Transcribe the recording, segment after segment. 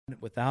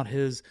without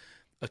his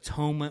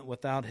atonement,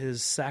 without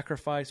his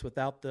sacrifice,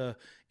 without the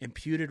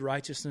imputed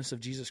righteousness of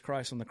Jesus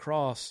Christ on the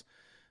cross,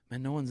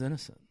 man, no one's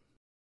innocent.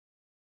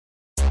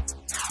 Then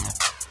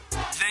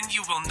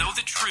you will know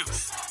the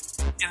truth,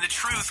 and the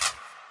truth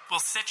will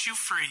set you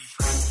free.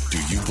 Do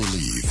you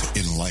believe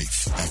in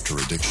life after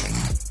addiction?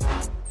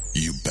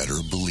 You better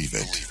believe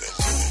it.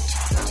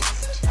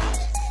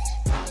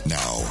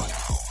 Now,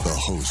 the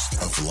host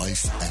of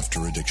Life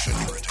After Addiction.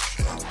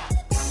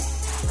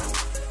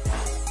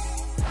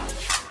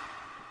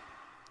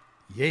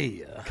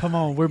 Yeah. Come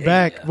on, we're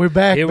back. We're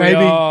back, Here baby.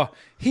 we are.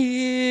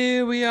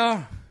 Here we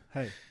are.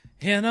 Hey.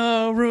 In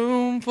a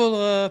room full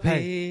of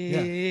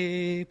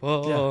Hey,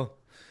 people.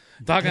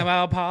 Talking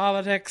about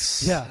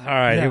politics. Yeah. All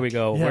right, Yeah. here we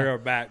go. Yeah. We're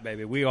back,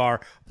 baby. We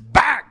are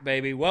back,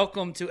 baby.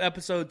 Welcome to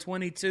episode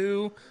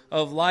 22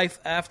 of Life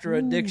After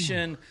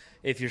Addiction.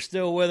 If you're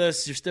still with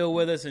us, you're still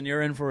with us, and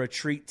you're in for a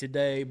treat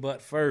today.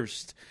 But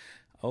first,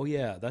 oh,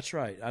 yeah, that's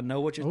right. I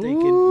know what you're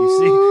thinking. You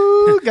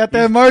see, Got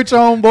that merch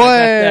on, boy. I got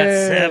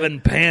that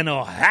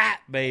 7-panel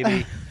hat,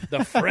 baby.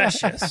 The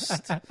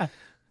freshest.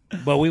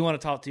 But we want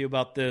to talk to you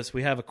about this.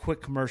 We have a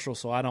quick commercial,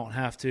 so I don't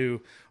have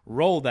to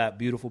roll that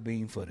beautiful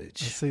bean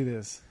footage. Let's see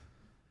this.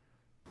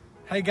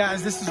 Hey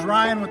guys, this is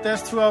Ryan with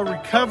S2L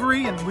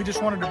Recovery, and we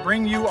just wanted to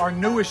bring you our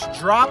newest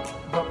drop.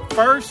 But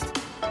first,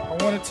 I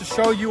wanted to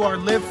show you our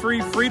Live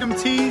Free Freedom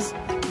Tees.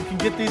 You can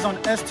get these on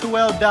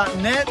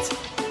S2L.net.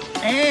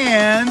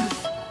 And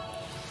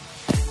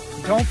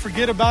don't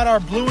forget about our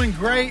blue and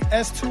gray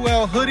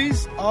S2L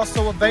hoodies,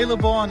 also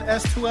available on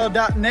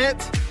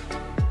S2L.net.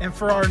 And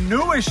for our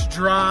newest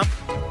drop,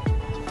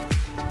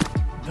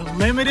 the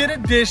limited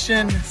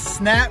edition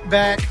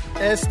snapback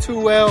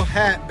S2L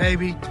hat,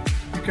 baby.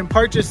 You can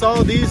purchase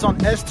all of these on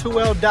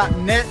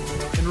S2L.net.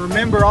 And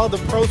remember, all the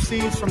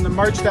proceeds from the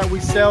merch that we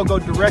sell go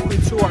directly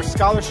to our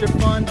scholarship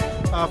fund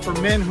for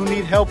men who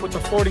need help with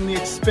affording the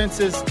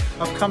expenses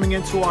of coming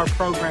into our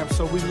program.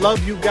 So we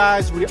love you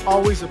guys. We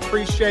always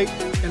appreciate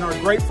and are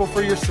grateful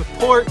for your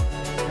support.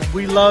 And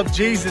we love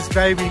Jesus,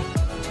 baby.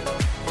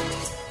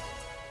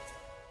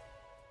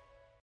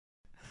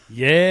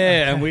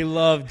 Yeah, and we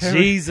love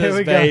Jesus, here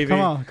we go. baby.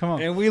 Come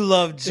on. And we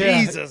love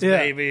Jesus,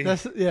 baby.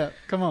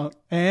 Come on.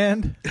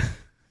 And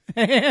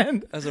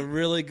That was a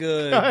really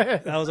good.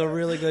 That was a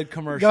really good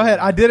commercial. go ahead.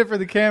 I did it for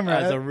the camera.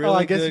 That was a really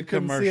I guess good you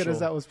couldn't see it commercial. as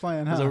that was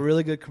playing, It huh? was a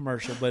really good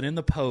commercial. But in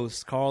the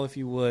post, Carl, if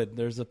you would,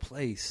 there's a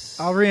place.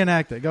 I'll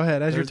reenact it. Go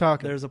ahead as you're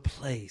talking. There's a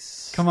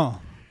place. Come on.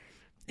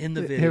 In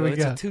the Here video, we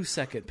it's go. a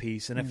 2-second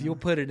piece, and if you'll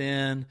put it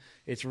in,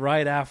 it's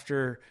right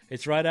after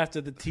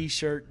the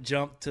T-shirt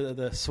jump to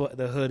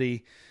the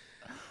hoodie.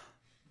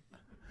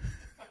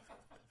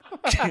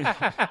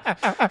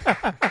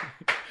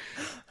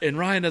 And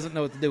Ryan doesn't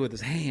know what to do with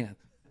his hand.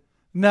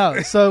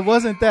 No, so it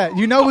wasn't that.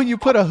 You know when you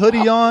put a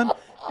hoodie on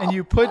and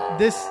you put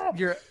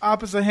your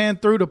opposite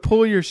hand through to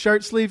pull your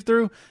shirt sleeve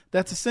through?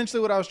 That's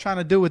essentially what I was trying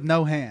to do with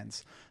no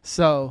hands.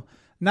 So,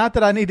 not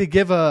that I need to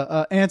give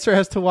a answer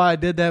as to why I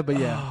did that, but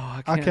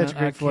yeah, I'll catch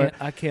grief for it.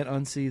 I can't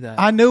unsee that.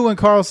 I knew when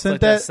Carl sent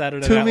It's like that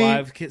Saturday to Night me.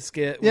 Live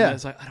skit. Yeah.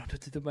 It's like, I don't know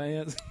what to do with my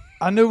hands.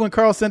 I knew when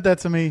Carl sent that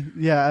to me,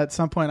 yeah, at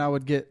some point I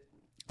would get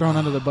thrown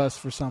under the bus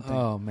for something.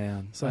 Oh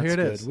man, so that's here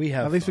it good. is. We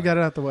have At least we fun. got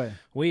it out the way.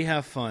 We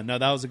have fun. No,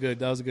 that was a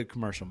good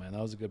commercial, man.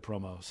 That was a good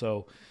promo.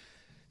 So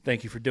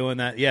thank you for doing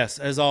that. Yes,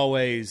 as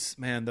always,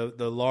 man,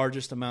 the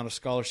largest amount of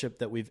scholarship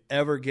that we've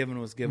ever given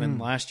was given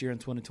last year in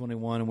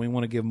 2021, and we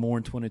want to give more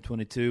in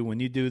 2022.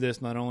 When you do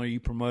this, not only are you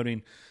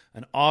promoting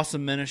an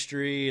awesome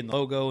ministry and the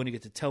logo, and you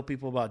get to tell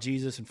people about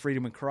Jesus and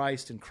freedom in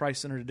Christ and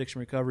Christ-centered addiction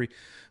recovery,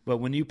 but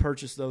when you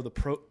purchase, though,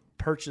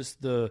 purchase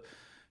the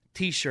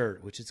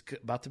T-shirt, which is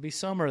about to be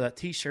summer. That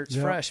T-shirt's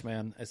fresh,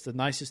 man. It's the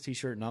nicest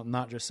T-shirt.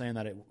 Not just saying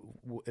that it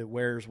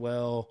wears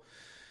well.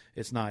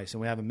 It's nice, and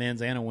we have a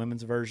men's and a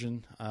women's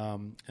version,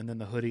 and then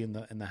the hoodie and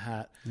the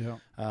hat. Yeah.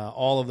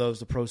 All of those,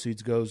 the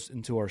proceeds goes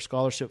into our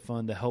scholarship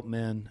fund to help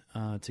men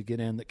to get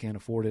in that can't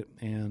afford it,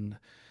 and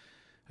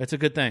it's a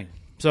good thing.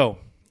 So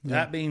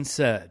that being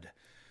said,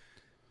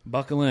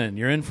 buckle in.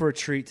 You're in for a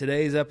treat.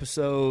 Today's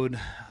episode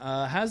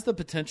has the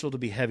potential to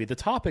be heavy. The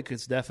topic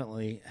is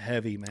definitely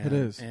heavy, man. It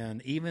is.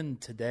 And even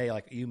today,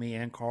 like you, me,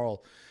 and Carl's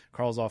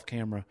off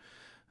camera.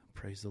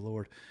 Praise the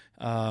Lord.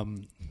 I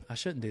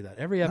shouldn't do that.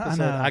 Every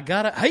episode, I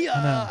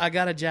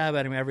gotta jab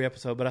at him every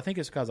episode, but I think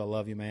it's because I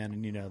love you, man,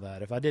 and you know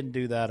that. If I didn't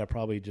do that, I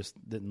probably just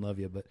didn't love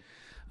you. But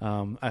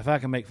if I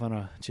can make fun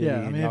of Chitty,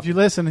 Yeah, I mean, if you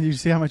listen and you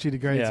see how much he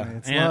degrades me,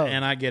 it's love.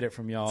 and I get it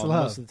from y'all. It's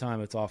love. Most of the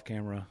time, it's off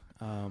camera.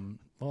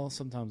 Well,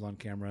 sometimes on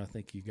camera. I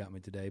think you got me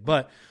today.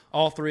 But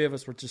all three of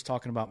us were just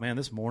talking about, man,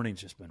 this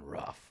morning's just been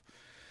rough.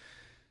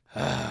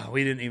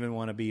 We didn't even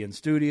want to be in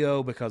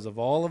studio because of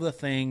all of the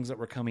things that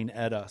were coming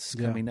at us.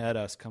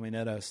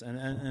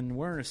 And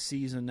we're in a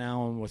season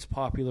now, and what's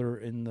popular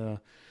in the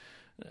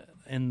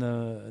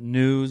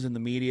news and the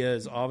media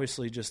is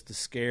obviously just the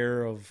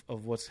scare of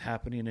what's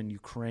happening in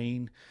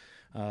Ukraine,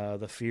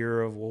 the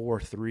fear of World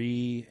War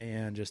III,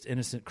 and just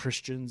innocent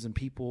Christians and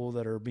people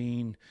that are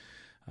being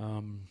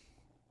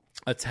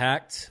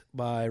attacked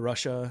by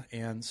Russia.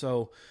 And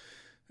so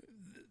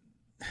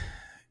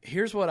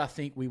here's what I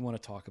think we want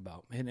to talk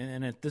about,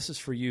 and this is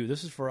for you.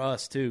 This is for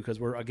us too, because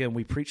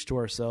we preach to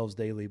ourselves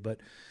daily. But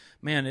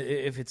man,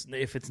 if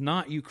it's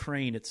not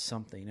Ukraine, it's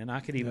something. And I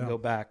could even go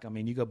back. I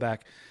mean, you go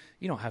back.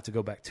 You don't have to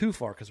go back too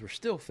far because we're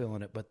still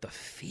feeling it. But the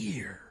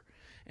fear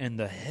and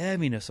the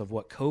heaviness of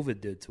what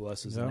COVID did to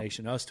us as a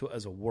nation, us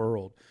as a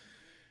world,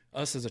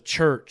 us as a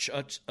church,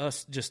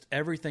 us just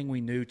everything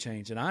we knew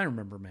changed. And I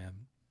remember, man.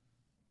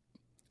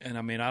 And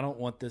I mean, I don't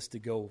want this to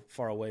go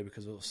far away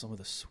because it was some of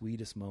the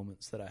sweetest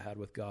moments that I had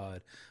with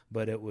God.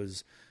 But it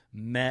was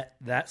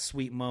that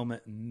sweet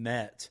moment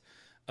met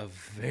a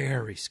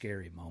very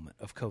scary moment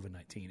of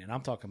COVID-19. And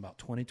I'm talking about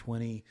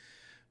 2020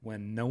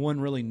 when no one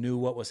really knew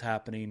what was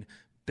happening.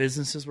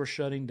 Businesses were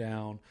shutting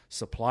down.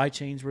 Supply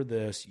chains were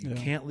this. You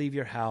can't leave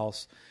your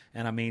house.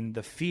 And I mean,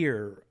 the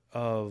fear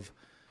of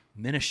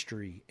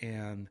ministry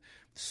and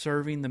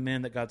serving the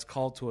men that God's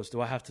called to us.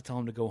 Do I have to tell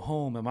them to go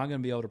home? Am I going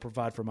to be able to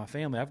provide for my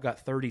family? I've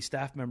got 30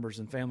 staff members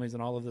and families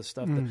and all of this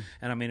stuff. And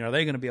I mean, are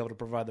they going to be able to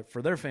provide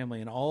for their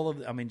family and all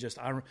of?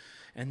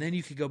 And then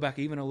you could go back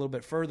even a little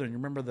bit further and you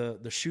remember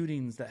the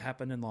shootings that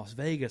happened in Las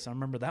Vegas. I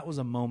remember that was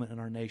a moment in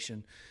our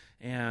nation,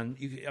 and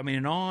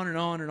and on and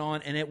on and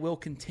on, and it will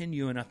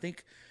continue. And I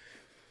think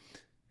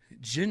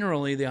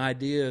generally the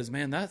idea is,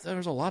 man,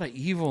 there's a lot of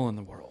evil in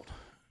the world.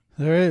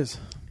 There is.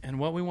 And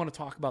what we want to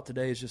talk about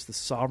today is just the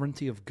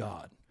sovereignty of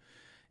God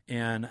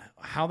and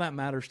how that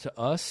matters to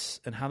us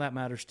and how that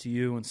matters to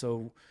you. And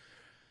so,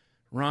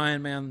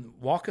 Ryan, man,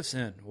 walk us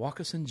in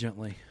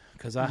gently,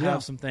 because I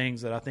have some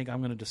things that I think I'm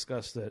going to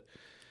discuss that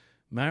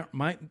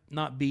might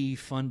not be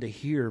fun to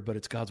hear, but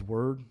it's God's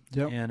word,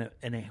 and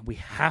we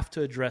have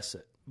to address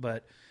it.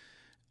 But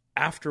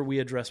after we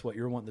address what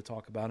you're wanting to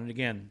talk about, and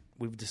again,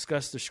 we've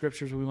discussed the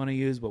scriptures we want to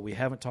use, but we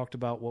haven't talked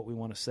about what we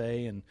want to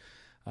say, and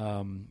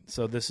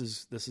so this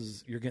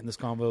is you're getting this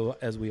convo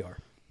as we are.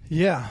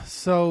 Yeah.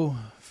 So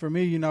for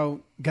me,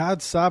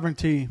 God's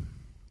sovereignty,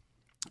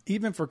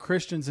 even for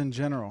Christians in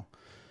general,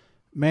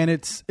 man,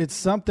 it's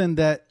something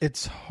that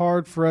it's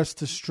hard for us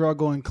to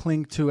struggle and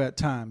cling to at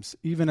times,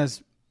 even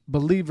as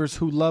believers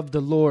who love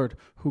the Lord,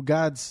 who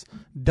God's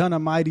done a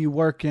mighty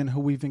work in,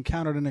 who we've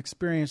encountered and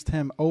experienced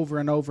him over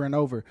and over and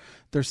over.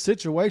 There's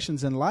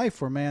situations in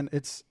life where, man,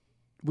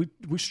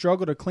 we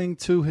struggle to cling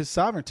to his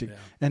sovereignty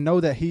and know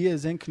that he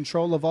is in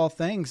control of all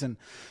things. And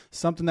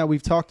something that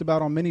we've talked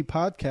about on many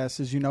podcasts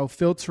is,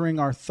 filtering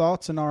our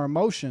thoughts and our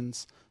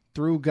emotions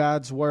through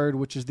God's word,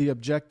 which is the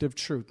objective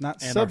truth,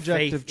 not and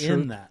subjective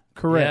truth. In that.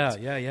 Correct.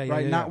 Yeah.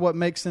 Right. Not what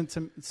makes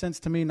sense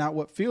to me, not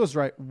what feels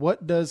right.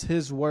 What does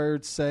his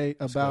word say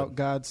about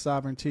God's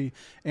sovereignty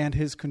and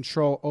his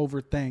control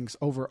over things,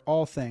 over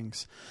all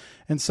things?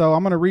 And so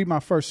I'm going to read my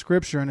first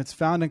scripture, and it's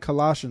found in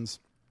Colossians.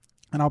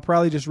 And I'll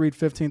probably just read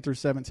 15 through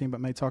 17, but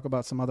may talk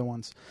about some other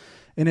ones.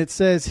 And it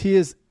says, he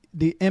is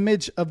the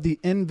image of the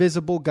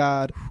invisible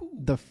God,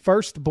 the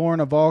firstborn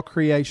of all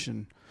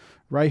creation.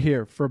 Right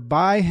here. For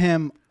by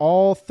him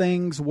all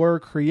things were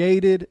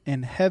created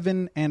in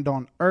heaven and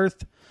on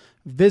earth,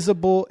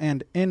 visible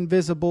and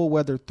invisible,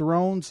 whether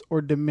thrones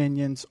or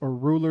dominions or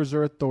rulers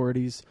or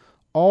authorities.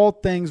 All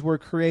things were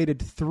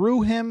created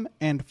through him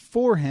and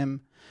for him,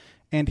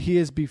 and he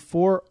is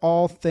before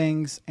all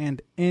things,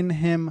 and in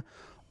him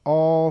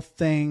all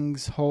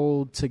things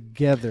hold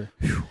together.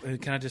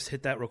 Can I just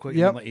hit that real quick?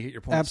 Yep. And let you hit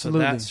your point?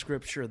 Absolutely. So that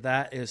scripture,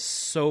 that is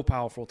so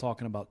powerful,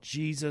 talking about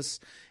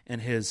Jesus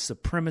and his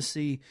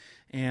supremacy.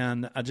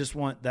 And I just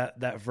want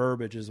that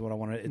verbiage is what I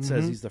want to. It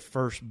says he's the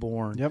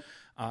firstborn. Yep.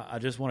 I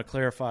just want to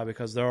clarify,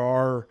 because there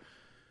are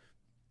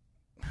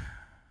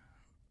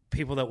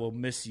people that will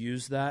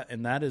misuse that,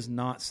 and that is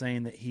not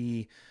saying that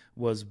he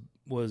was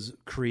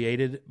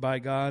created by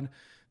God.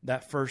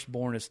 That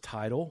firstborn is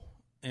title,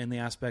 in the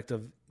aspect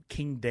of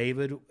King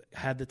David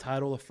had the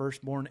title of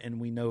firstborn, and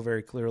we know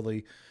very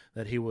clearly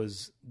that he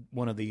was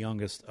one of the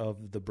youngest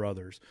of the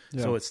brothers.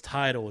 Yeah. So it's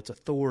title, it's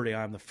authority.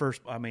 I'm the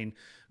first. I mean,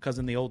 because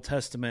in the Old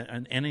Testament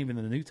and even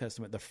in the New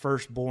Testament, the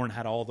firstborn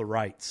had all the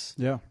rights.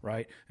 Yeah.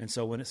 Right? And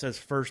so when it says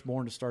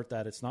firstborn to start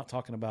that, it's not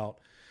talking about,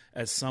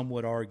 as some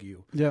would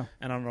argue. Yeah.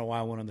 And I don't know why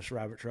I went on this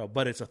rabbit trail,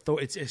 but it's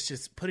it's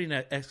just putting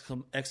that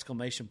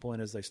exclamation point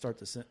as they start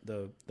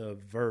the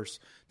verse,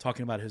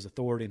 talking about his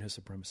authority and his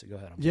supremacy. Go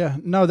ahead. Yeah.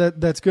 No,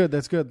 that's good.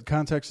 That's good.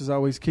 Context is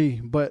always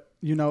key. But,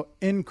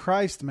 in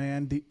Christ,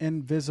 man, the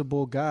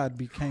invisible God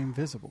became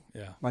visible.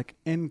 Yeah. Like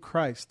in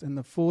Christ, in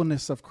the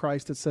fullness of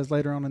Christ, it says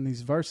later on in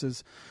these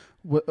verses,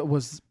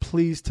 was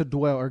pleased to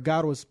dwell, or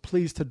God was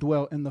pleased to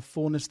dwell in the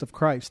fullness of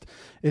Christ.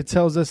 It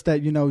tells us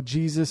that,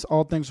 Jesus,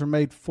 all things were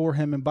made for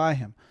him and by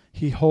him.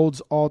 He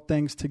holds all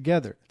things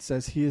together. It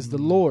says he is the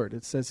Lord.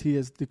 It says he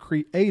is the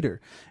creator.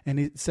 And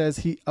it says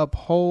he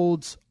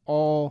upholds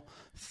all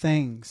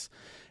things.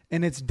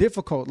 And it's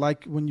difficult,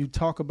 like when you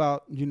talk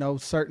about,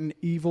 certain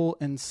evil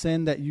and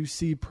sin that you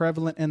see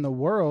prevalent in the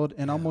world,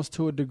 and almost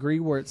to a degree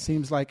where it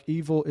seems like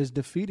evil is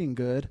defeating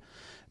good,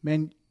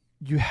 man,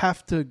 you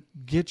have to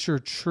get your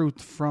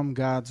truth from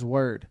God's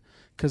word,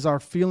 because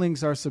our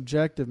feelings are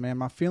subjective, man.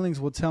 My feelings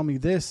will tell me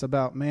this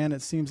about, man,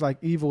 it seems like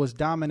evil is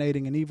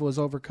dominating and evil has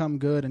overcome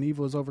good and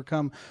evil has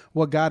overcome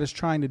what God is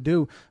trying to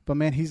do. But,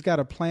 man, he's got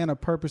a plan, a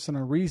purpose, and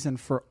a reason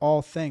for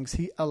all things.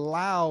 He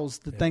allows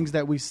the things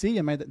that we see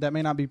and that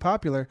may not be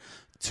popular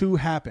to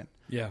happen.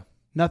 Yeah.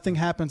 Nothing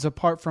happens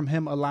apart from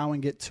him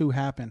allowing it to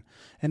happen.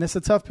 And it's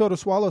a tough pill to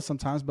swallow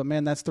sometimes, but,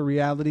 man, that's the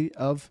reality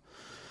of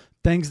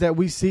things that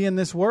we see in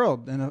this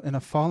world, in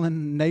a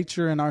fallen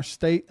nature, in our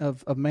state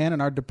of man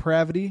and our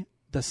depravity,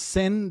 the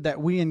sin that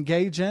we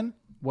engage in.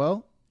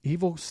 Well,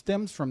 evil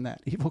stems from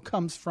that. Evil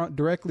comes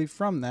directly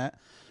from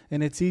that.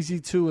 And it's easy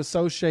to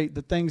associate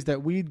the things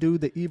that we do,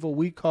 the evil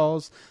we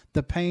cause,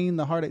 the pain,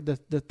 the heartache,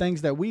 the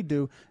things that we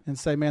do, and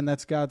say, man,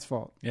 that's God's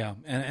fault. Yeah,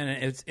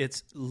 and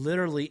it's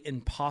literally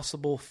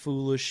impossible,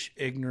 foolish,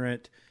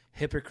 ignorant,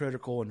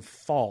 hypocritical, and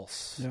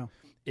false. Yeah.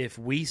 If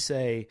we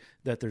say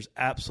that there's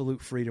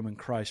absolute freedom in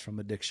Christ from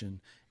addiction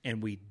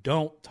and we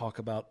don't talk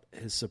about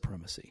his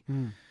supremacy.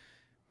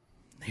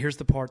 Here's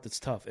the part that's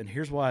tough, and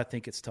here's why I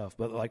think it's tough.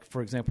 But like,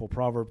 for example,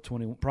 Proverbs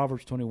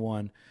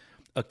 21,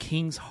 a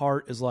king's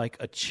heart is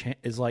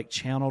like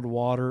channeled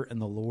water in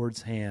the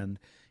Lord's hand.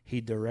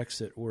 He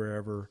directs it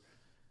wherever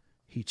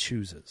he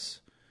chooses.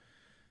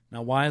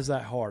 Now, why is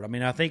that hard? I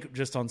mean, I think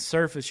just on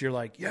surface, you're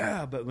like,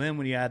 yeah, but then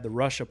when you add the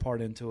Russia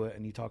part into it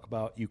and you talk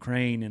about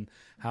Ukraine and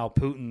how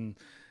Putin's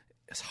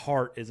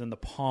heart is in the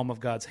palm of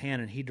God's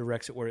hand and he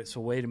directs it where it's, so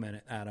wait a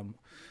minute, Adam,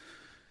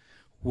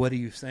 what are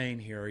you saying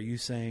here? Are you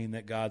saying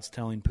that God's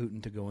telling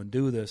Putin to go and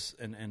do this?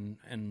 And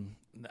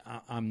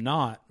I'm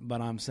not,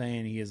 but I'm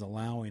saying he is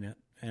allowing it,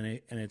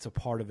 and it's a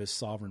part of his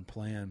sovereign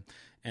plan.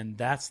 And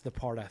that's the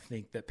part I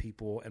think that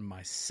people and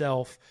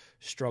myself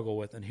struggle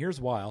with. And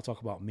here's why. I'll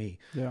talk about me.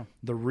 Yeah.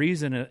 The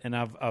reason, and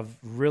I've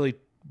really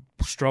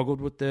struggled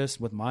with this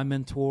with my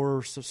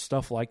mentors,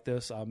 stuff like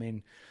this. I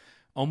mean,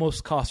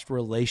 almost cost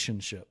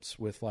relationships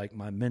with like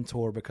my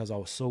mentor because I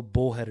was so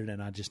bullheaded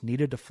and I just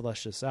needed to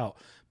flesh this out.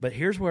 But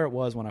here's where it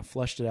was when I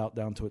fleshed it out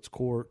down to its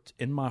core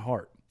in my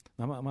heart.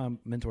 Now, my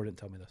mentor didn't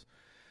tell me this.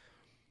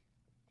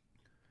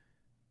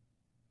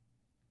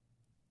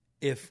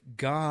 If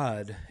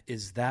God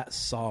is that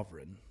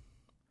sovereign,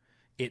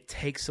 it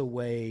takes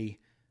away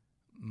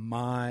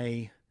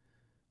my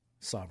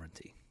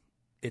sovereignty.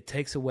 It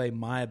takes away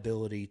my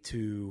ability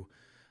to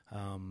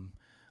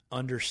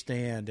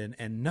understand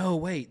and no,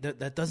 wait,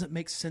 that doesn't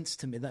make sense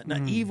to me. That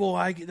evil,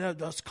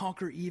 let's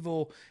conquer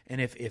evil. And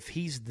if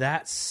he's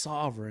that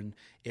sovereign,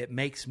 it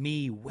makes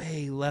me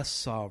way less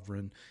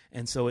sovereign,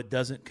 and so it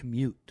doesn't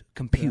compute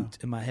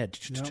in my head.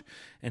 Yep.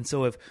 And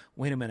so if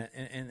wait a minute,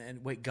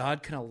 and wait,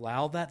 God can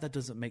allow that? That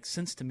doesn't make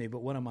sense to me.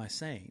 But what am I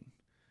saying?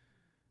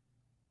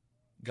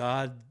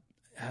 God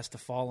has to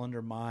fall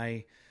under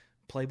my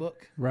playbook,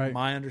 right?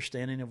 My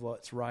understanding of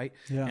what's right.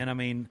 Yeah. And I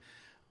mean,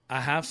 I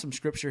have some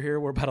scripture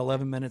here. We're about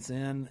 11 minutes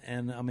in,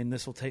 and I mean,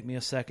 this will take me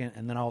a second,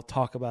 and then I'll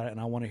talk about it,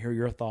 and I want to hear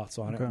your thoughts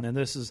on it. And then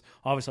this is,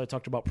 obviously, I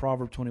talked about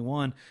Proverbs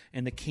 21,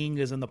 and the king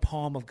is in the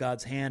palm of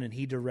God's hand, and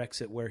he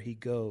directs it where he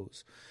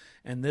goes.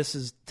 And this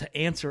is to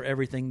answer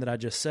everything that I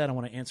just said. I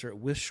want to answer it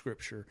with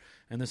scripture,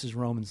 and this is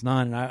Romans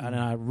 9, and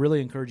I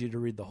really encourage you to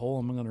read the whole.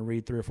 I'm going to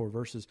read 3 or 4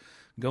 verses.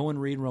 Go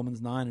and read Romans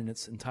 9 in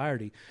its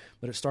entirety,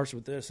 but it starts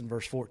with this in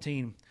verse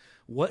 14.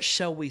 What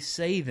shall we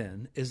say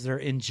then? Is there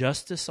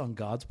injustice on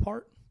God's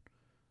part?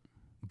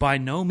 By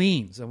no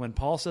means. And when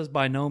Paul says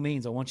by no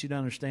means, I want you to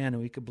understand,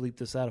 and we could bleep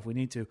this out if we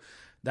need to,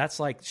 that's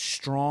like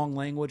strong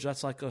language.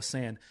 That's like us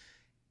saying,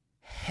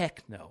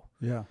 heck no.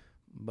 Yeah.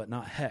 But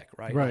not heck,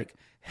 right? Right. Like,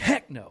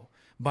 heck no.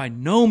 By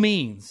no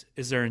means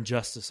is there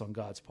injustice on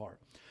God's part.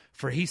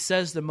 For he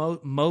says to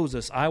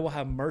Moses, I will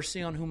have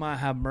mercy on whom I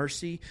have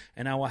mercy,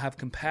 and I will have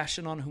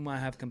compassion on whom I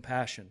have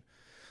compassion.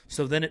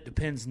 So then it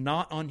depends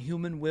not on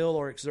human will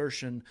or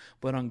exertion,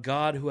 but on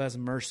God who has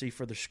mercy.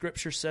 For the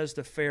scripture says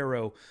to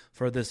Pharaoh,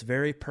 for this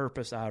very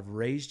purpose I have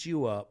raised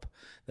you up,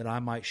 that I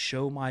might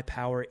show my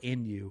power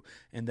in you,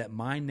 and that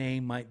my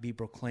name might be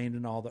proclaimed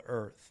in all the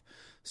earth.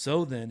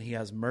 So then he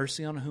has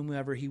mercy on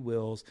whomever he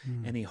wills,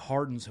 and he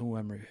hardens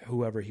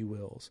whoever he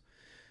wills.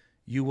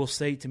 You will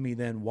say to me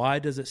then, why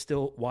does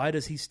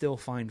he still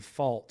find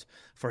fault?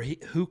 For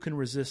who can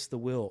resist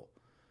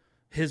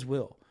his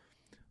will?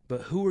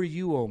 But who are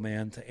you, O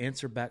man, to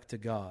answer back to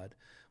God?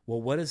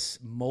 Well, what does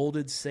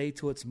molded say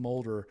to its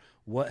molder?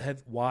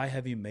 Why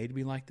have you made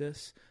me like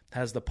this?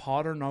 Has the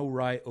potter no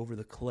right over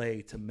the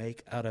clay to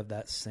make out of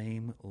that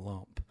same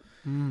lump?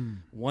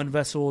 One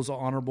vessel is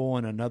honorable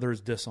and another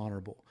is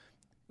dishonorable.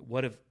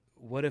 What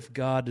if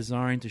God,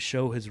 desiring to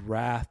show his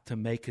wrath to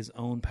make his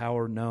own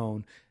power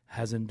known,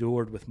 has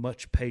endured with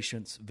much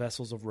patience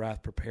vessels of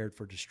wrath prepared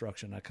for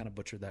destruction? I kind of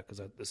butchered that because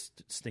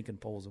the stinking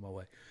pole's in my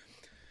way.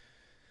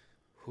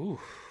 Whew.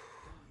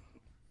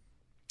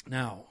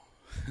 Now,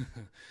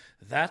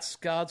 that's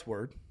God's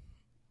word.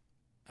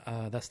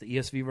 That's the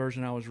ESV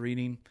version I was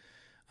reading.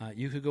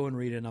 You could go and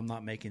read it, and I'm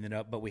not making it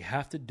up, but we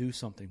have to do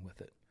something with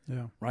it.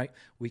 Yeah. Right?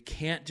 We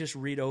can't just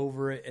read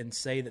over it and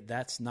say that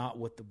that's not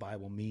what the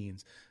Bible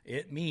means.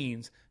 It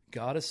means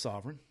God is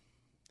sovereign.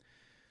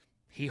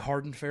 He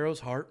hardened Pharaoh's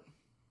heart.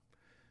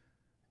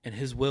 and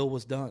his will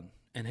was done,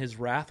 and his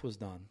wrath was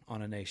done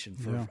on a nation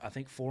for, I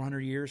think, 400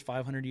 years,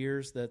 500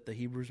 years that the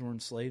Hebrews were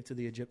enslaved to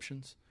the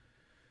Egyptians.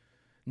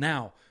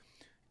 Now,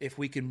 if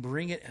we can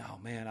bring it, oh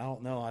man, I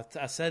don't know.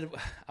 I said,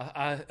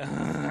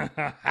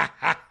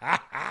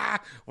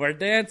 we're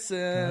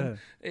dancing.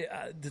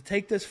 To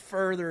take this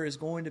further is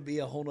going to be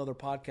a whole nother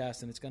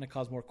podcast, and it's going to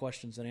cause more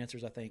questions than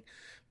answers, I think.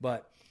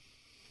 But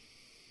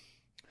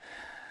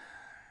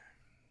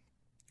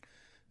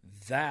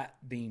that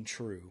being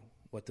true,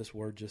 what this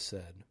word just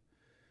said,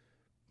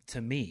 to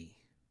me,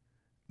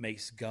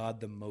 makes God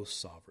the most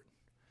sovereign.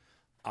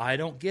 I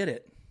don't get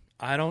it.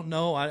 I don't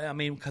know. I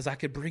mean, because I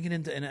could bring it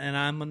into, and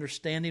I'm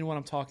understanding what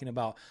I'm talking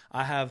about.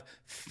 I have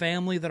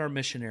family that are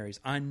missionaries.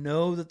 I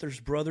know that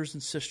there's brothers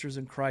and sisters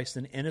in Christ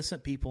and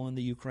innocent people in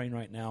the Ukraine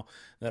right now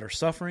that are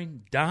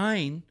suffering,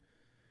 dying,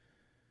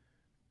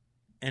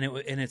 and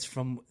it's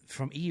from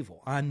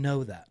evil. I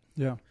know that.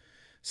 Yeah.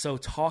 So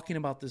talking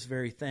about this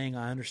very thing,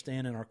 I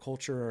understand in our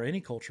culture, or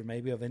any culture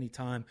maybe of any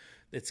time,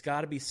 it's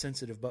got to be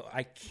sensitive. But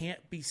I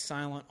can't be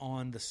silent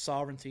on the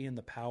sovereignty and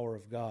the power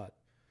of God,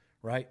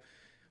 right?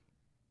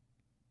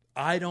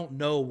 I don't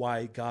know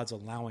why God's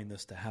allowing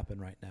this to happen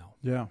right now.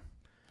 Yeah.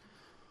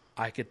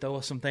 I could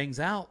throw some things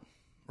out,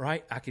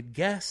 right? I could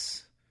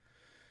guess.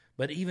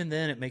 But even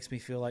then, it makes me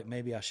feel like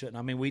maybe I shouldn't.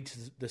 I mean, we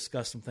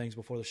discussed some things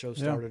before the show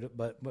started,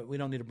 but we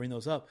don't need to bring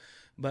those up.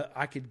 But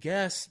I could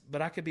guess,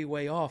 but I could be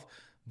way off.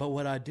 But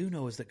what I do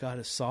know is that God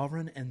is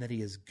sovereign and that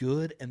he is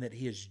good and that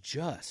he is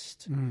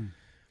just.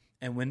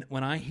 And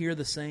when I hear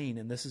the saying,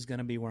 and this is going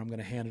to be where I'm going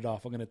to hand it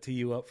off, I'm going to tee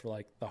you up for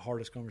like the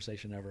hardest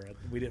conversation ever.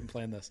 We didn't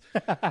plan this.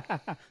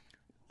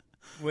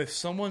 With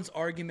someone's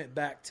argument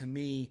back to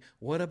me,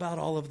 what about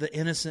all of the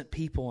innocent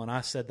people? And I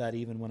said that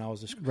even when I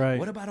was right.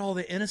 What about all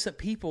the innocent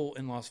people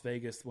in Las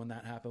Vegas when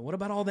that happened? What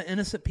about all the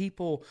innocent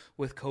people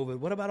with COVID?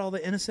 What about all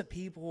the innocent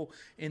people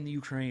in the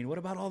Ukraine? What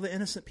about all the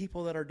innocent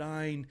people that are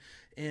dying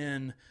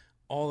in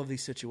all of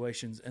these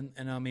situations?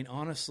 And I mean,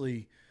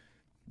 honestly,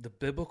 the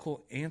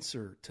biblical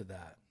answer to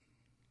that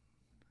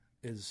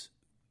is,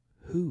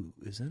 who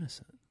is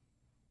innocent?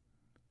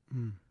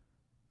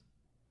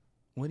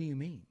 What do you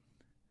mean?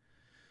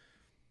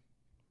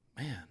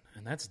 Man,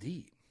 and that's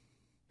deep.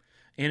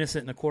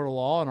 Innocent in a court of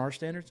law in our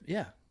standards?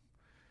 Yeah.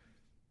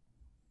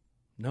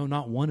 No,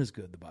 not one is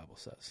good, the Bible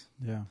says.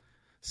 Yeah.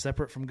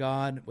 Separate from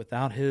God,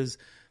 without his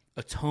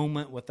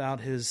atonement, without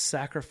his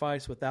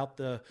sacrifice, without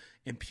the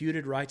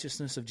imputed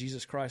righteousness of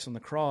Jesus Christ on the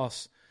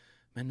cross,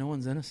 man, no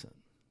one's innocent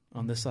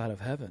on this side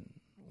of heaven.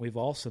 We've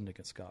all sinned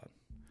against God.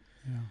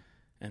 Yeah.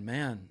 And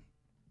man,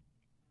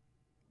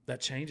 that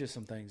changes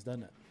some things,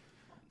 doesn't it?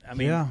 I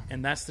mean,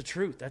 and that's the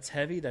truth. That's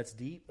heavy, that's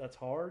deep, that's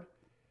hard.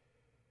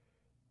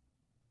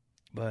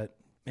 But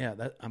yeah,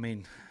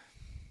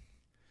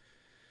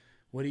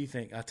 what do you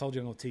think? I told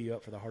you I'm going to tee you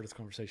up for the hardest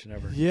conversation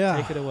ever. Yeah.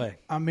 Take it away.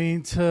 I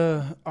mean,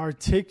 to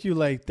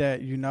articulate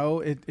that,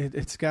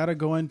 it's got to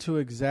go into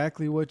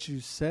exactly what you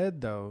said,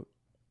 though,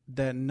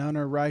 that none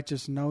are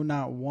righteous, no,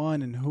 not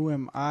one. And who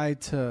am I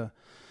to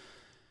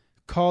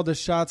call the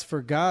shots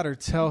for God or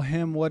tell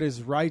him what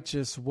is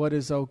righteous, what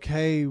is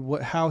okay,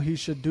 how he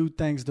should do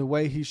things, the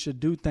way he should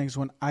do things,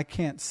 when I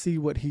can't see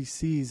what he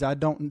sees? I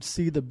don't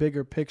see the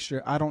bigger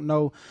picture. I don't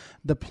know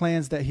the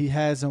plans that he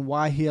has and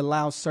why he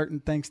allows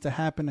certain things to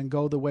happen and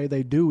go the way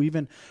they do.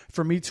 Even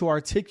for me to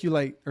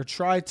articulate or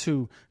try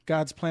to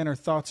God's plan or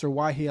thoughts or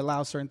why he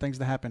allows certain things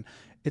to happen,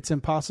 it's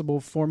impossible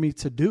for me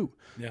to do.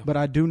 Yeah. But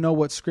I do know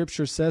what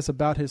Scripture says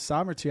about his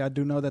sovereignty. I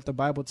do know that the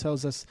Bible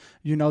tells us,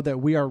 that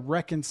we are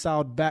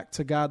reconciled back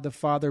to God the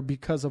Father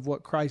because of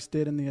what Christ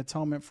did in the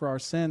atonement for our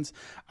sins.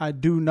 I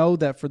do know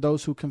that for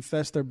those who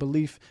confess their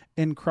belief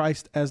in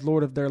Christ as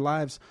Lord of their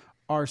lives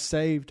are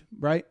saved,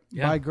 right?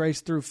 Yeah. By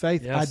grace through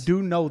faith. Yes. I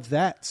do know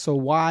that. So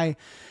why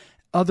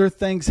other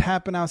things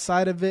happen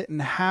outside of it and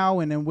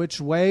how and in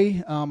which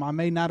way, I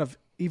may not have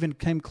even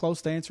came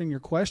close to answering your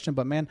question,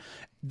 but man,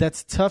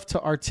 that's tough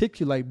to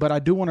articulate. But I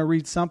do want to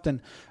read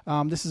something.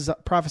 This is a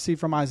prophecy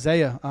from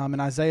Isaiah in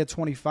Isaiah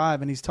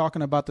 25, and he's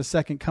talking about the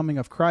second coming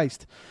of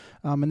Christ.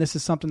 And this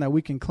is something that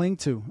we can cling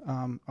to,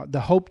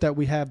 the hope that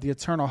we have, the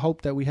eternal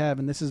hope that we have.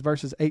 And this is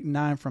verses 8 and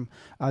 9 from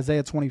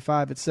Isaiah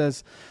 25. It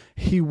says,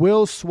 "He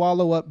will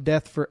swallow up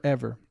death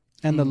forever,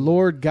 and the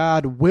Lord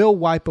God will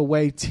wipe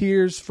away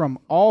tears from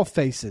all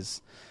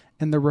faces.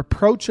 And the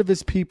reproach of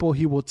his people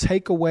he will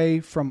take away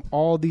from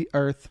all the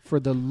earth, for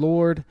the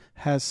Lord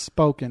has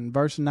spoken."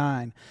 Verse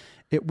 9,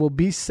 "It will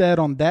be said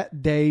on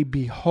that day,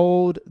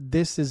 behold,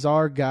 this is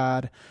our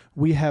God.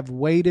 We have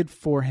waited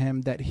for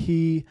him that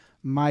he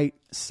might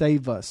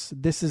save us.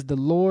 This is the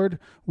Lord.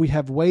 We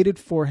have waited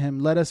for him.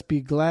 Let us be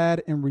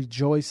glad and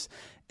rejoice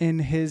in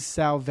his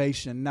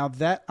salvation." Now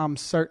that I'm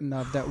certain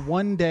of, that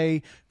one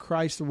day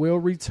Christ will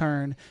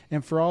return.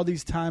 And for all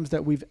these times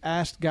that we've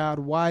asked God,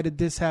 why did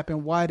this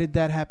happen? Why did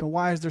that happen?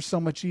 Why is there so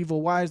much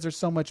evil? Why is there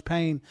so much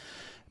pain?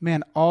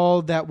 Man,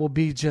 all that will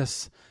be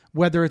just,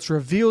 whether it's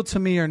revealed to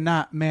me or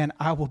not, man,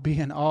 I will be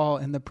in awe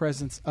in the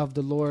presence of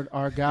the Lord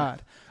our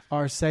God,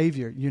 our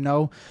Savior.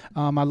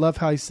 I love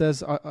how he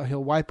says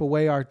he'll wipe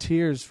away our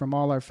tears from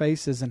all our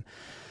faces. And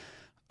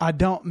I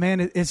don't,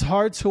 man. It's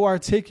hard to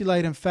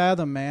articulate and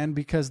fathom, man,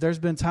 because there's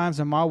been times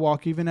in my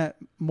walk, even at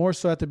more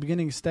so at the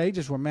beginning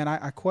stages, where, man,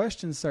 I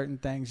question certain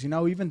things. You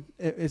know, even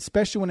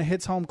especially when it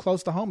hits home,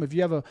 close to home. If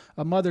you have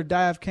a mother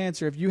die of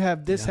cancer, if you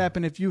have this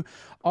happen, if you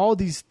all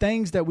these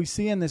things that we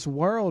see in this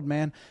world,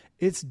 man,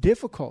 it's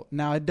difficult.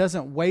 Now, it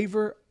doesn't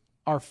waver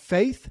our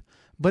faith,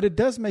 but it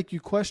does make you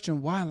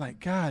question why, like,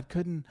 God,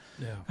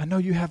 I know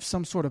you have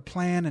some sort of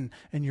plan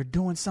and you're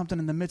doing something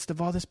in the midst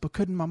of all this, but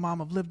couldn't my mom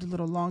have lived a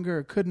little longer?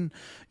 Or couldn't,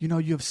 you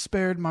have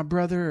spared my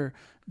brother? Or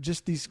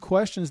just these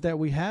questions that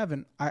we have.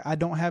 And I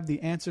don't have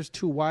the answers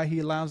to why he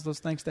allows those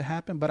things to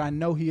happen, but I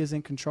know he is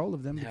in control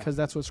of them because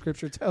that's what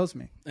Scripture tells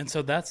me. And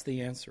so that's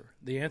the answer.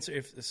 The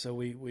answer,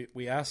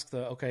 we ask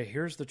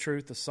here's the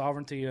truth, the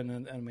sovereignty,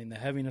 and the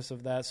heaviness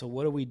of that. So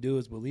what do we do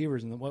as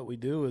believers? And what we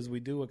do is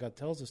we do what God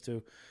tells us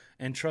to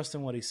and trust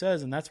in what he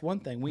says. And that's one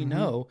thing. We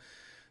know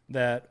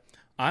that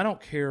I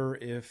don't care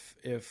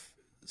if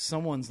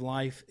someone's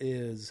life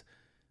is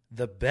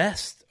the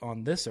best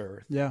on this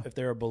earth. Yeah. If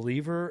they're a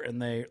believer and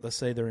let's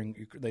say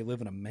they live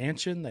in a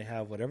mansion, they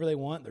have whatever they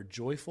want, they're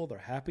joyful, they're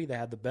happy, they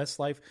have the best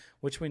life,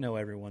 which we know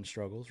everyone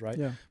struggles, right?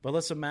 Yeah. But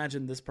let's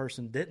imagine this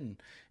person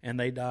didn't and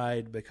they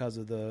died because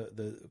of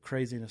the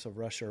craziness of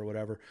Russia or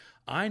whatever.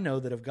 I know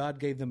that if God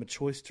gave them a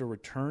choice to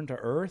return to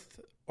earth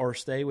or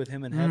stay with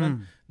him in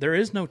heaven, there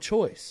is no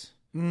choice.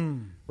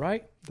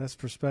 Right? That's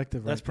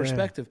perspective. That's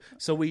perspective.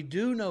 So we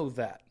do know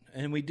that.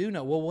 And we do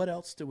know, well, what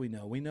else do we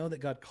know? We know that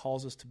God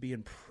calls us to be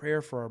in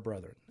prayer for our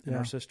brethren and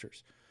our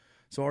sisters.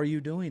 So are you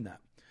doing that?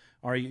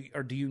 Or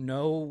do you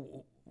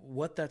know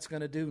what that's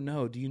going to do?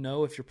 No. Do you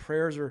know if your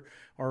prayers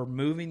are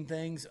moving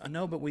things?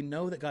 No, but we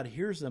know that God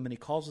hears them and he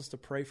calls us to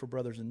pray for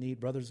brothers in need,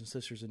 brothers and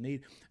sisters in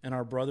need. And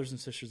our brothers and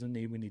sisters in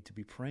need we need to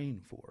be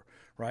praying for,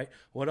 right?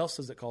 What else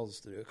does it call us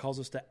to do? It calls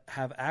us to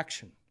have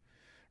action,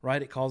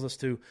 right? It calls us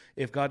to,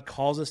 if God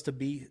calls us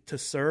to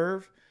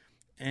serve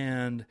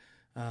and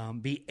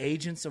be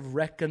agents of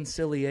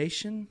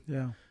reconciliation,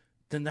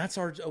 then that's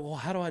well,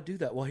 how do I do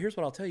that? Well, here's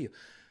what I'll tell you.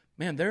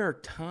 Man, there are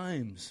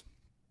times,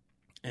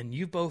 and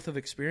you both have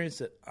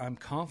experienced it, I'm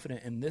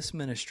confident in this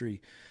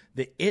ministry,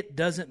 that it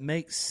doesn't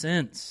make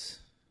sense.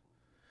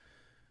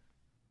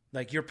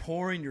 Like you're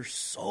pouring your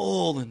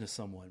soul into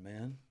someone,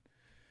 man.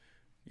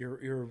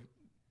 You're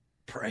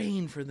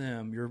praying for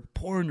them. You're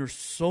pouring your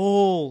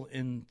soul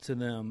into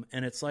them,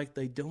 and it's like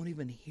they don't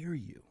even hear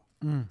you.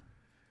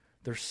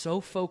 They're so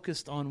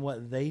focused on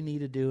what they need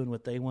to do and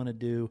what they want to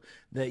do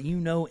that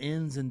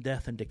ends in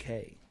death and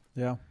decay.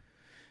 Yeah.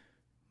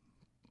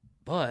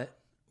 But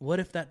what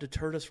if that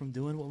deterred us from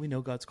doing what we know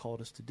God's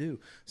called us to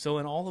do? So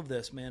in all of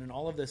this, man,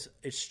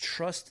 it's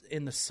trust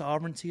in the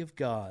sovereignty of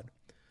God.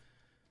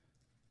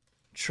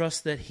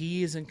 Trust that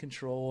he is in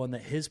control and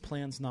that his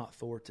plan's not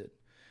thwarted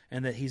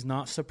and that he's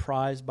not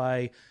surprised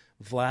by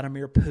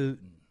Vladimir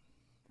Putin,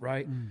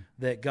 right?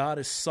 That God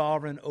is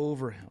sovereign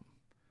over him.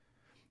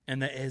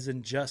 And that his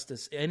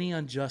injustice,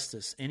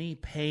 any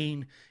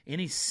pain,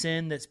 any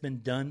sin that's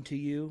been done to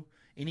you,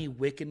 any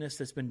wickedness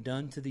that's been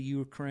done to the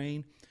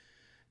Ukraine,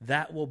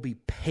 that will be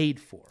paid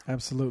for.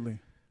 Absolutely.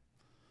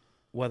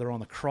 Whether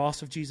on the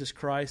cross of Jesus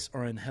Christ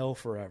or in hell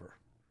forever.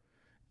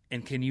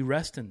 And can you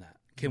rest in that?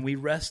 Can we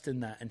rest in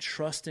that and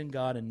trust in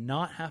God and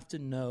not have to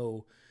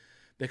know?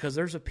 Because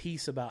there's a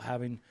peace about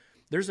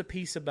there's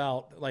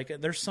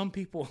some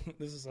people,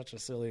 this is such a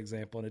silly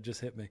example and it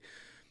just hit me.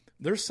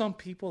 There's some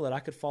people that I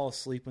could fall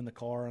asleep in the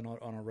car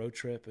on a road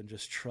trip and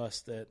just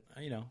trust that,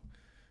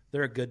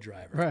 they're a good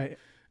driver. Right.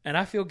 And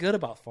I feel good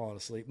about falling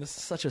asleep. This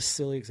is such a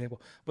silly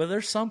example. But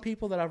there's some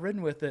people that I've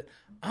ridden with that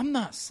I'm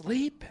not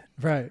sleeping.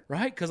 Right.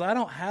 Right? Because I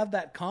don't have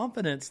that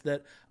confidence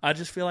that I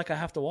just feel like I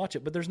have to watch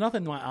it. But there's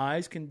nothing my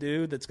eyes can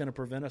do that's going to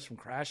prevent us from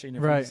crashing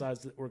if we decide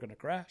that we're going to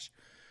crash.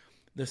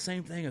 The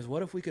same thing is,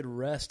 what if we could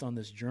rest on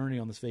this journey,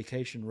 on this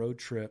vacation road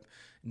trip,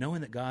 knowing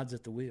that God's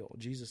at the wheel?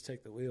 Jesus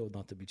take the wheel,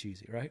 not to be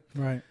cheesy, right?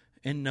 Right.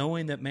 And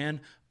knowing that,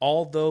 man,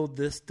 although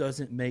this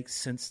doesn't make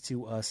sense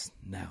to us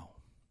now,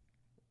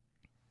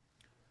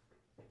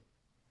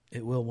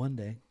 it will one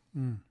day.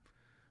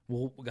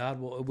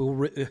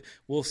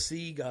 We'll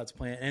see God's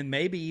plan. And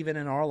maybe even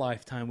in our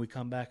lifetime, we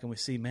come back and we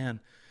see,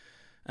 man,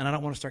 and I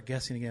don't want to start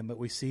guessing again, but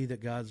we see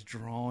that God's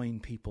drawing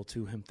people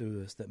to him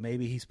through this, that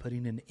maybe he's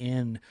putting an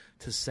end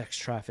to sex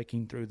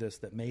trafficking through this,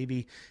 that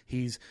maybe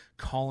he's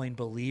calling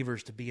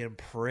believers to be in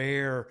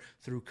prayer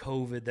through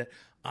COVID, that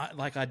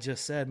like I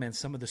just said, man,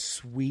 some of the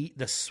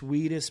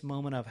sweetest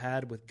moment I've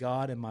had with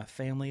God and my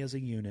family as a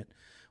unit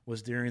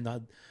was during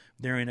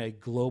a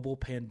global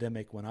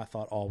pandemic when I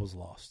thought all was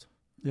lost.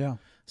 Yeah.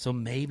 So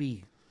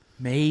maybe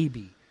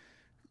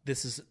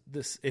this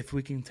if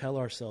we can tell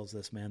ourselves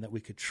this, man, that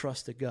we could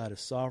trust that God is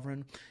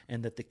sovereign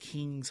and that the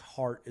king's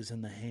heart is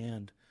in the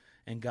hand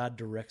and God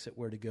directs it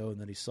where to go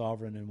and that he's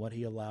sovereign in what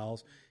he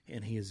allows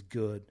and he is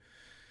good.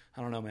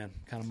 I don't know, man.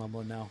 Kind of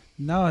mumbling now.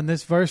 No, and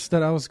this verse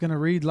that I was going to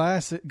read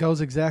last, it goes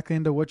exactly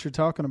into what you're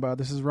talking about.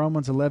 This is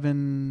Romans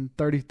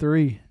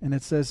 11:33, and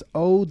it says,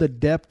 "Oh, the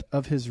depth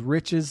of his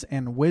riches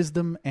and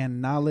wisdom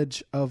and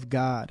knowledge of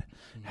God.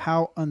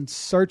 How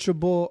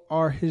unsearchable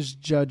are his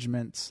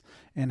judgments,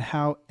 and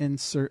how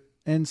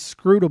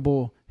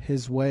inscrutable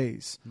his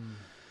ways."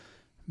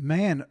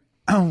 Man,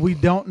 we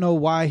don't know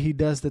why he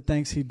does the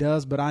things he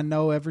does, but I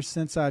know ever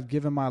since I've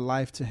given my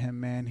life to him,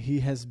 man,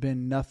 he has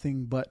been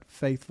nothing but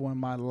faithful in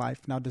my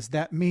life. Now, does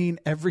that mean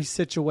every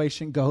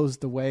situation goes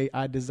the way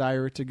I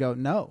desire it to go?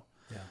 No.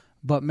 Yeah.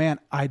 But, man,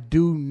 I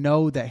do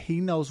know that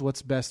he knows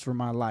what's best for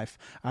my life.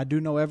 I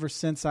do know ever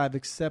since I've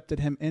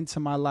accepted him into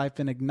my life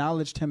and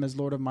acknowledged him as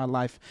Lord of my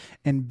life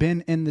and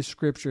been in the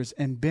scriptures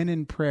and been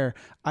in prayer,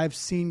 I've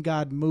seen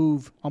God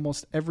move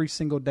almost every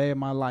single day of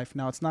my life.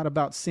 Now, it's not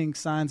about seeing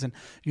signs and,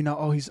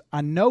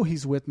 I know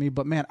he's with me,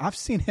 but, man, I've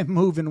seen him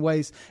move in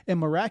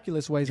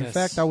miraculous ways. Yes. In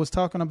fact, I was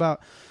talking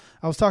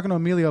to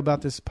Emilio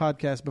about this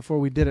podcast before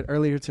we did it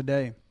earlier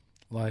today.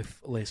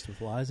 Life laced with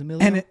lies,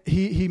 Emilio. And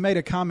he made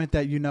a comment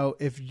that,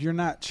 if you're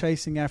not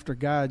chasing after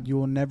God, you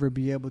will never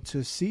be able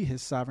to see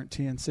his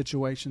sovereignty in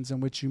situations in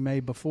which you may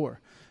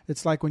before.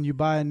 It's like when you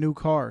buy a new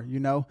car,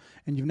 and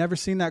you've never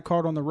seen that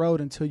car on the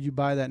road until you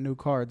buy that new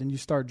car. Then you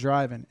start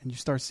driving and you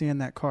start seeing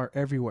that car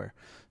everywhere.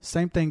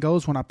 Same thing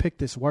goes when I pick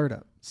this word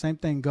up. Same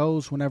thing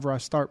goes whenever I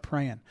start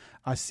praying.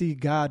 I see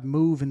God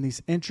move in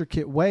these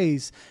intricate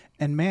ways.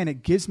 And, man,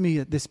 it gives me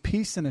this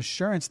peace and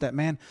assurance that,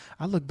 man,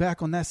 I look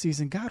back on that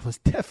season, God was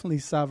definitely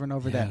sovereign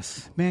over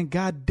that. Man,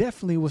 God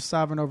definitely was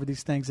sovereign over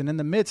these things. And in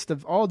the midst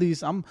of all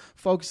these, I'm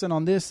focusing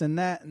on this and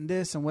that and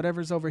this and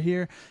whatever's over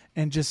here.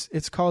 And just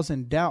it's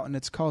causing doubt and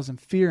it's causing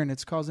fear and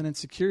it's causing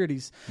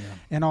insecurities. Yeah.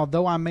 And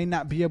although I may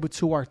not be able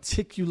to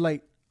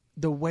articulate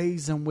the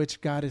ways in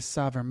which God is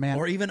sovereign, man.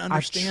 Or even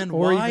understand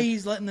why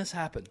he's letting this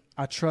happen.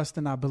 I trust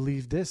and I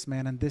believe this,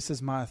 man, and this is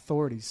my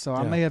authority. So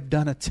I may have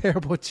done a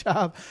terrible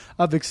job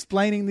of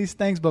explaining these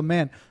things, but,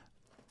 man,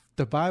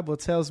 the Bible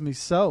tells me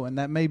so, and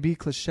that may be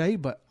cliche,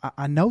 but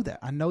I know that.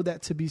 I know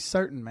that to be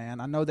certain,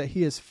 man. I know that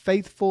he is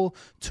faithful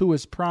to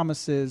his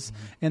promises,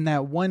 and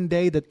that one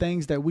day the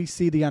things that we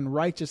see, the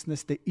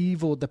unrighteousness, the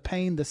evil, the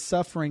pain, the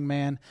suffering,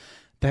 man,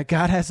 that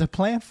God has a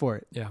plan for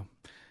it. Yeah.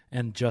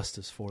 And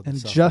justice for the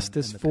suffering. And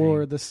justice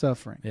for the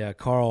suffering. Yeah,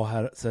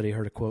 Carl said he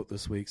heard a quote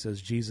this week,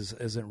 says Jesus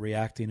isn't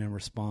reacting and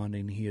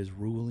responding, he is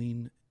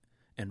ruling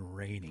and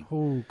reigning.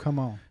 Oh, come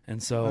on.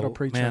 And so,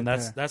 man,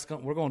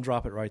 we're going to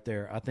drop it right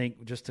there. I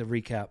think, just to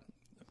recap,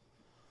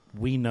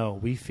 we know,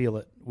 we feel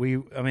it.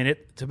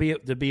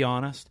 To be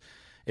honest,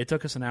 it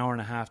took us an hour and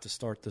a half to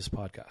start this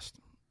podcast.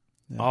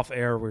 Yeah. Off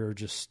air, it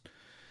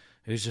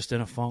was just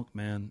in a funk,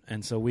 man.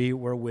 And so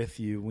we're with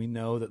you. We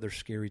know that there's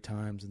scary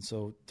times. And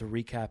so, to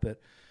recap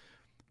it,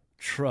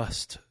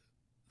 trust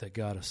that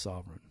God is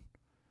sovereign.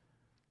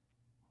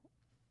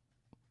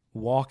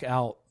 Walk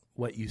out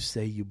what you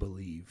say you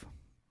believe.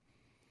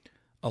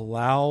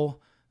 Allow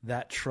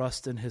that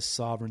trust in his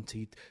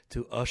sovereignty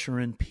to usher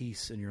in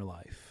peace in your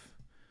life.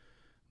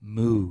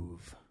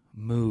 Move.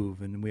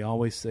 And we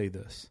always say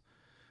this,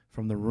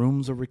 from the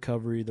rooms of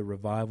recovery, the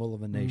revival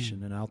of a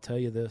nation. And I'll tell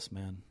you this,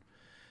 man,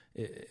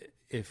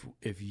 if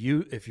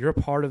you're a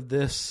part of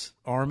this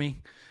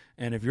army,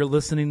 and if you're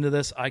listening to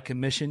this, I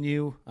commission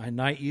you, I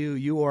knight you.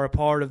 You are a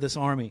part of this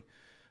army.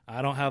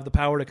 I don't have the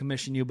power to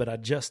commission you, but I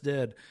just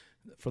did.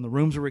 From the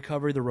rooms of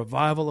recovery, the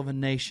revival of a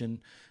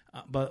nation,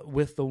 but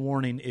with the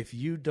warning, if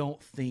you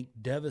don't think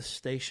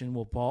devastation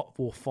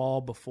will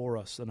fall before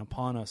us and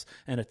upon us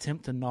and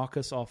attempt to knock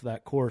us off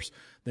that course,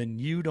 then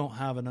you don't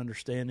have an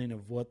understanding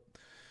of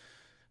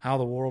how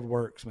the world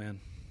works,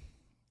 man.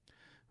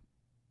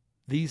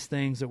 These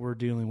things that we're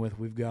dealing with,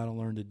 we've got to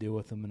learn to deal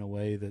with them in a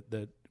way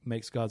that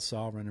makes God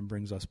sovereign and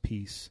brings us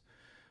peace.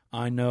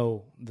 I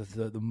know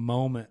the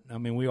moment,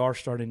 we are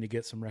starting to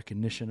get some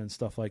recognition and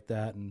stuff like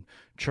that, and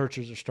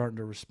churches are starting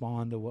to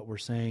respond to what we're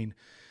saying.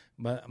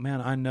 But,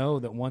 man, I know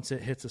that once it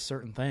hits a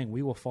certain thing,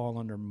 we will fall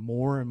under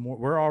more and more.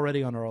 We're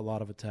already under a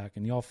lot of attack,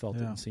 and y'all felt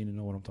it and seen and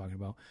know what I'm talking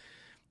about.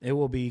 It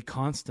will be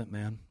constant,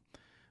 man.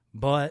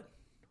 But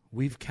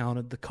we've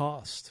counted the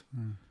cost.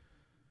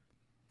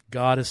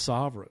 God is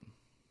sovereign.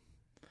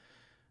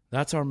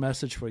 That's our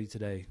message for you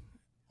today.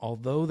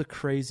 Although the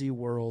crazy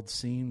world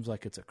seems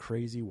like it's a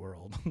crazy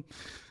world,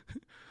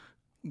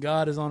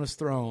 God is on his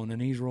throne, and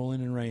he's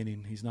ruling and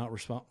reigning. He's not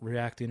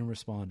reacting and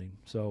responding.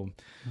 So,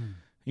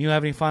 you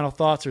have any final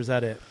thoughts, or is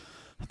that it?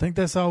 I think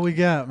that's all we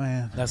got,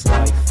 man. That's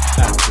life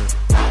after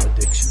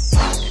addiction.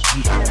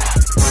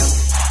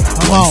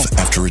 Life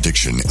After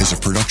Addiction is a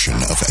production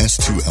of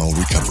S2L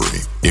Recovery.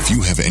 If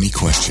you have any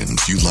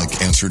questions you'd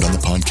like answered on the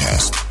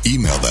podcast,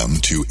 email them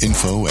to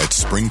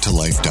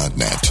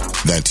info@springtolife.net.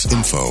 That's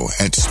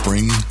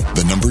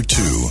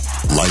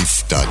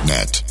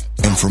info@spring2life.net.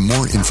 And for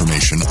more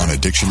information on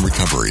addiction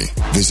recovery,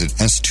 visit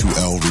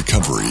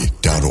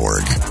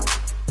s2lrecovery.org.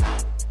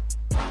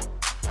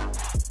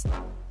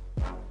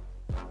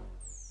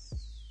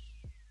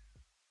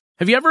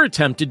 Have you ever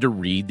attempted to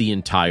read the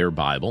entire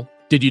Bible?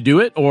 Did you do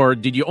it, or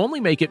did you only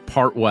make it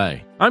part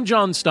way? I'm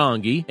John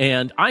Stange,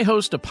 and I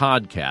host a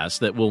podcast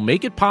that will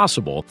make it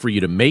possible for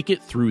you to make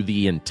it through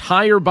the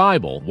entire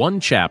Bible, one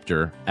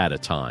chapter at a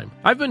time.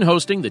 I've been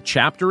hosting the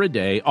Chapter a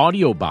Day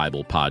audio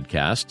Bible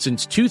podcast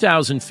since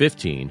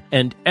 2015,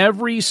 and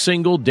every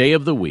single day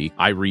of the week,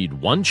 I read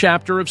one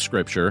chapter of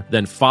Scripture,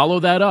 then follow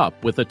that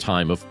up with a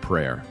time of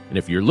prayer. And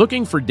if you're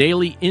looking for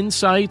daily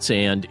insights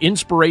and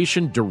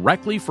inspiration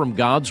directly from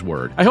God's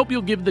Word, I hope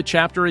you'll give the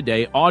Chapter a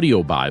Day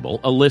audio Bible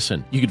a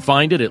listen. You can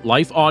find it at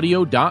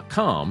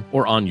lifeaudio.com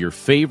or on your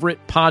favorite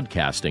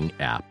podcasting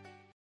app.